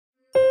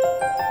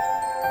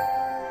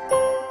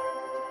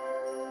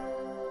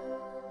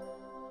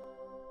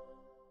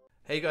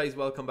Hey guys,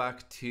 welcome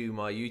back to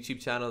my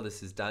YouTube channel.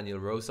 This is Daniel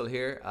Rosehill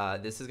here.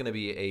 This is going to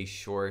be a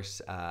short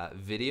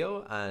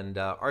video and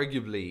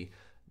arguably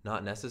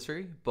not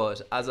necessary,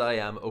 but as I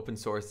am open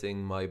sourcing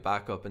my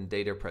backup and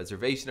data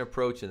preservation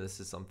approach, and this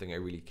is something I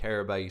really care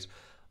about,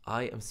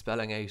 I am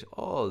spelling out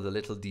all the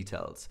little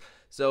details.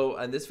 So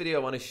in this video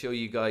I want to show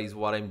you guys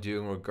what I'm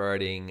doing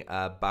regarding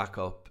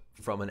backup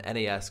from an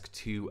NAS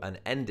to an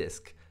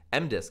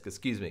MDisk,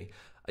 excuse me.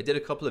 I did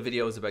a couple of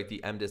videos about the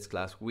MDisk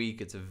last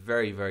week. It's a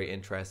very, very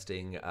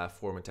interesting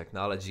form of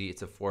technology.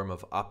 It's a form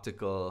of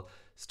optical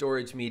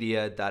storage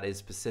media that is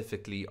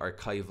specifically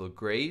archival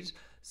grade.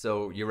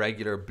 So your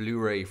regular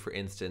Blu-ray, for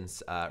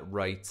instance,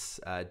 writes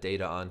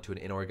data onto an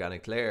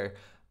inorganic layer,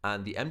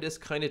 and the MDisk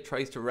kind of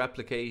tries to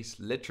replicate,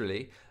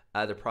 literally,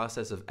 the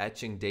process of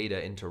etching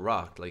data into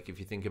rock. Like if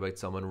you think about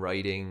someone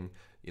writing,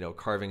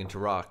 carving into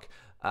rock.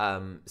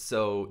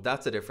 So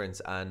that's a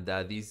difference, and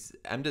these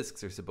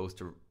MDisks are supposed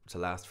to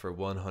last for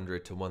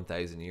 100 to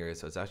 1,000 years,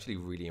 so it's actually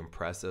really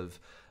impressive.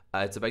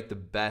 It's about the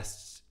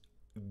best,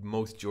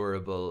 most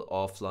durable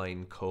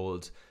offline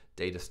cold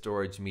data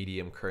storage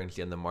medium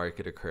currently on the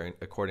market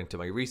according to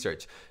my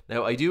research.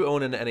 Now I do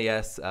own an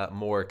NAS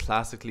more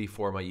classically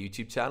for my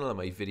YouTube channel and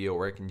my video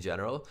work in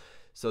general.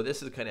 So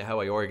this is kind of how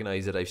I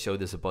organize it. I've showed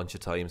this a bunch of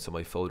times, so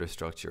my folder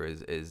structure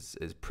is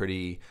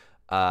pretty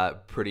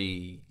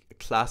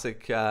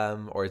classic,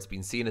 or it's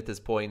been seen at this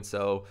point.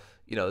 So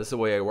this is the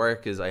way I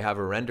work. Is I have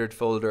a rendered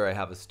folder, I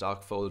have a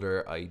stock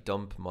folder, I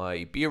dump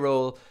my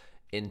b-roll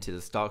into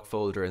the stock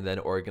folder and then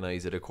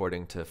organize it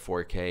according to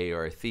 4K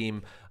or a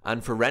theme.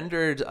 And for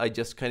rendered, I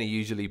just kind of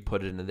usually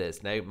put it into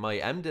this. Now my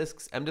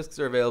MDisks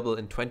are available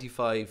in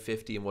 25,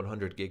 50 and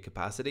 100 gig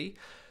capacity.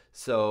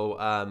 So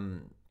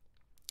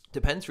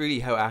depends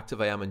really how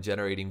active I am in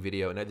generating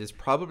video. Now there's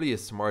probably a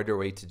smarter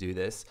way to do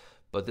this,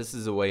 but this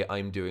is the way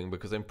I'm doing,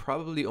 because I'm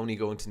probably only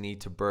going to need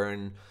to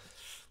burn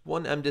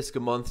one MDisk a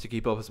month to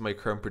keep up with my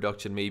current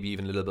production, maybe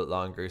even a little bit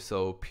longer.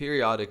 So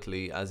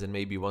periodically, as in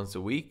maybe once a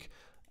week,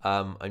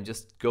 I'm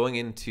just going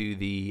into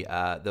the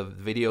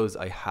videos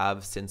I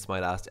have since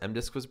my last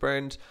MDisk was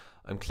burned.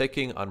 I'm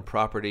clicking on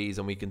properties,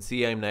 and we can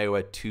see I'm now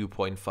at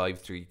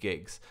 2.53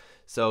 gigs.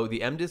 So the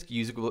MDisk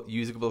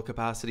usable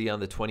capacity on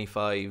the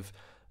 25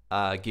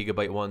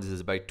 gigabyte ones is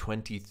about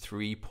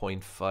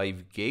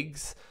 23.5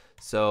 gigs.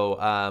 So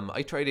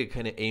I try to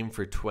kind of aim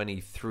for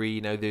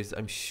 23. Now there's,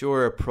 I'm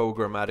sure, a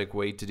programmatic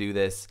way to do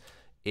this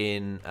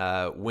in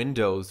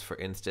Windows, for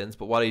instance.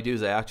 But what I do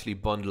is I actually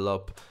bundle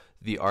up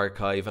the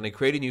archive, and I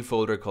create a new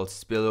folder called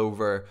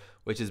spillover,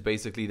 which is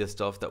basically the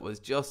stuff that was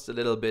just a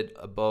little bit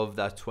above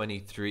that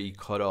 23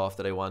 cutoff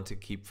that I want to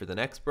keep for the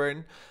next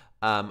burn.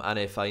 And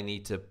if I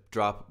need to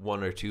drop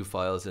one or two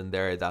files in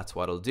there, that's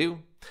what I'll do.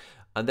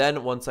 And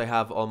then once I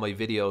have all my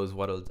videos,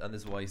 and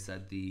this is why I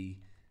said this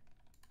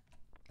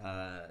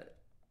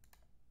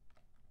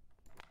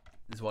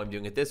is why I'm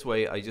doing it this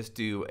way. I just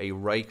do a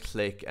right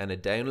click and a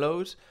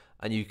download,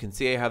 and you can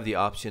see I have the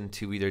option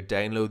to either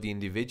download the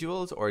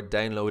individuals or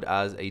download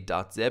as a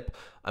 .zip.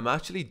 I'm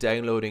actually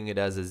downloading it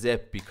as a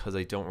zip because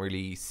I don't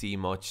really see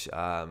much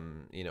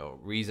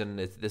reason.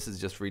 This is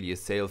just really a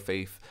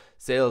fail-safe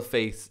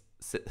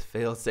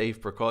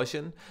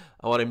precaution.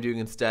 And what I'm doing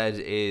instead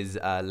is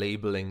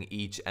labeling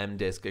each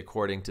MDisk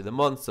according to the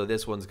month. So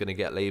this one's going to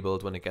get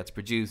labeled when it gets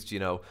produced,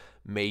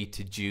 May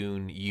to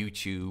June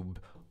YouTube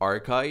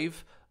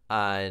archive.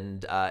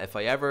 And if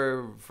I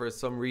ever, for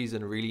some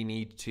reason, really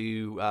need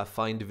to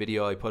find a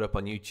video I put up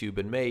on YouTube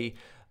in May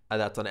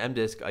that's on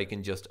MDisk, I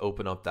can just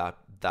open up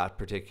that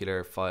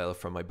particular file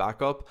from my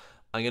backup.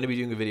 I'm going to be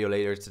doing a video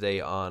later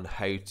today on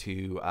how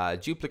to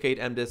duplicate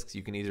MDisks.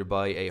 You can either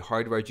buy a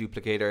hardware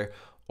duplicator,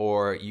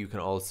 or you can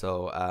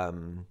also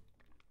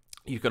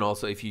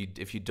if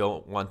you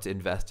don't want to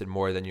invest in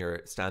more than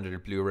your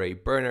standard Blu-ray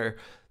burner,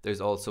 there's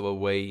also a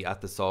way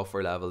at the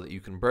software level that you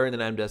can burn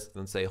an MDisk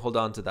and say hold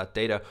on to that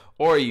data.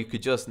 Or you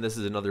could just, and this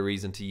is another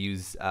reason to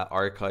use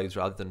archives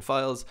rather than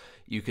files,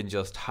 you can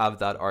just have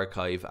that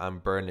archive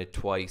and burn it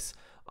twice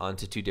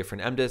onto two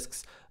different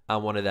MDisks,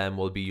 and one of them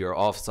will be your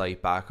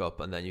offsite backup,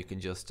 and then you can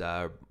just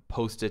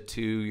post it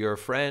to your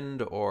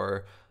friend,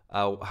 or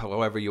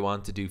however you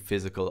want to do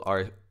physical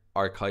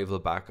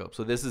archival backup.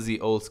 So this is the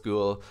old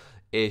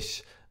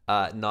school-ish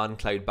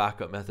non-cloud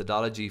backup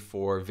methodology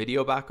for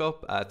video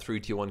backup,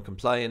 321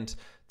 compliant,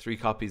 3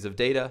 copies of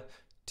data,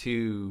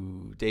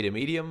 2 data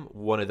medium,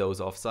 1 of those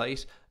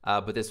offsite,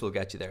 but this will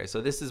get you there. So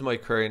this is my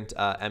current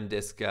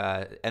MDisk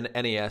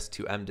NAS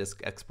to MDisk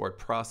export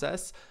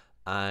process,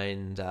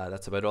 and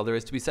that's about all there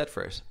is to be said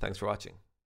for it. Thanks for watching.